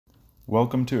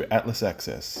Welcome to Atlas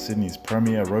Access, Sydney's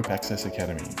premier rope access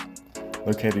academy.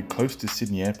 Located close to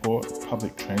Sydney Airport,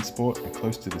 public transport and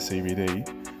close to the CBD,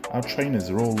 our trainers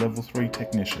are all level 3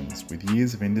 technicians with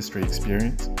years of industry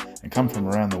experience and come from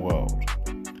around the world.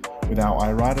 With our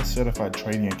IRATA certified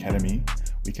training academy,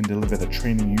 we can deliver the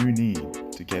training you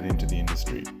need to get into the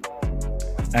industry.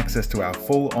 Access to our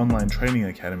full online training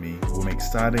academy will make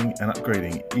starting and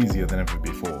upgrading easier than ever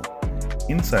before.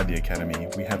 Inside the academy,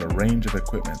 we have a range of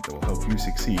equipment that will help you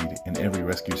succeed in every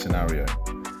rescue scenario.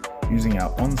 Using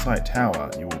our on-site tower,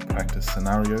 you will practice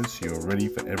scenarios so you're ready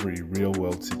for every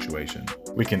real-world situation.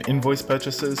 We can invoice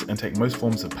purchases and take most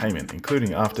forms of payment, including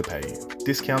Afterpay.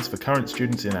 Discounts for current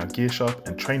students in our gear shop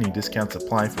and training discounts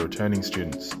apply for returning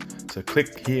students. So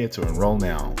click here to enroll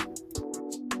now.